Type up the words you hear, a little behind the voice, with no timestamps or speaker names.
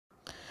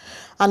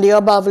And the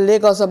Oba of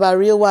Lagos, Oba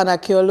Rilwan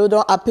Akiolu,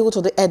 don't appeal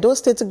to the Edo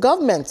State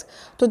Government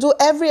to do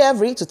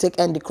every to take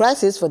end the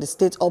crisis for the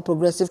State All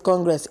Progressives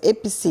Congress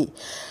APC.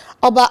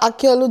 Oba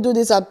Akiolu do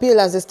this appeal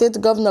as the State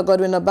Governor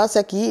Godwin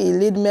Obaseki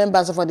lead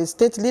members for the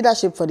state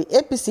leadership for the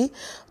APC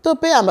to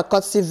pay a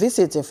courtesy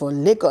visit for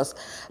Lagos.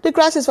 The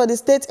crisis for the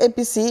state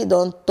APC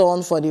don't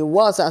turn for the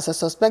worse as a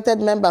suspected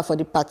member for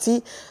the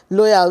party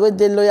loyal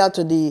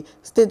to the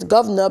state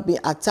governor be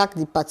attacked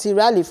the party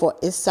rally for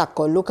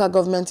Isako local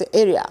government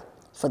area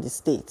for the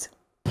state.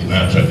 In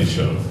our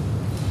tradition,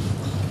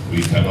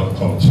 we cannot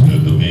come to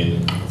your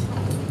domain,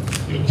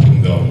 your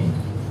kingdom,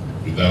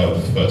 without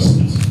first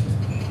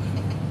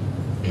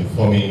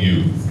informing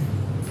you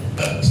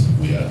that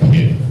we are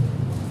here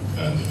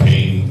and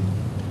paying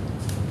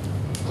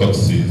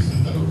courtesies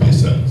and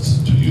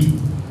obeisance to you.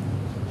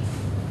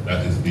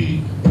 That is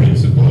the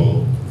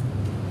principal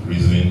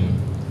reason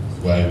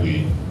why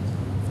we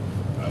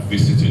are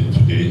visiting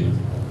today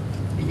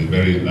with a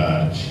very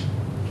large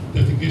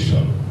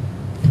delegation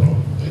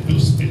from Edo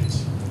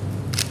State.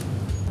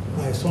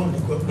 My son, the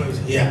governor, is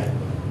here,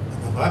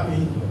 and I'm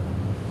happy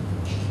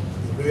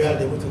the loyal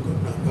deputy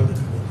governor.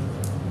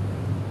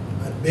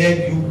 I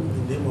beg you,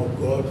 in the name of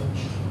God,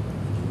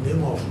 in the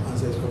name of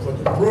ancestors, for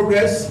the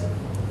progress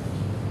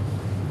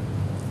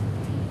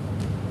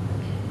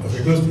of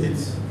Edo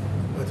State,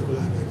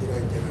 particularly Nigeria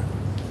in general.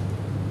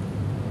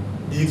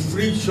 The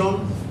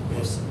friction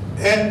must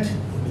end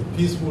on a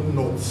peaceful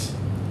note.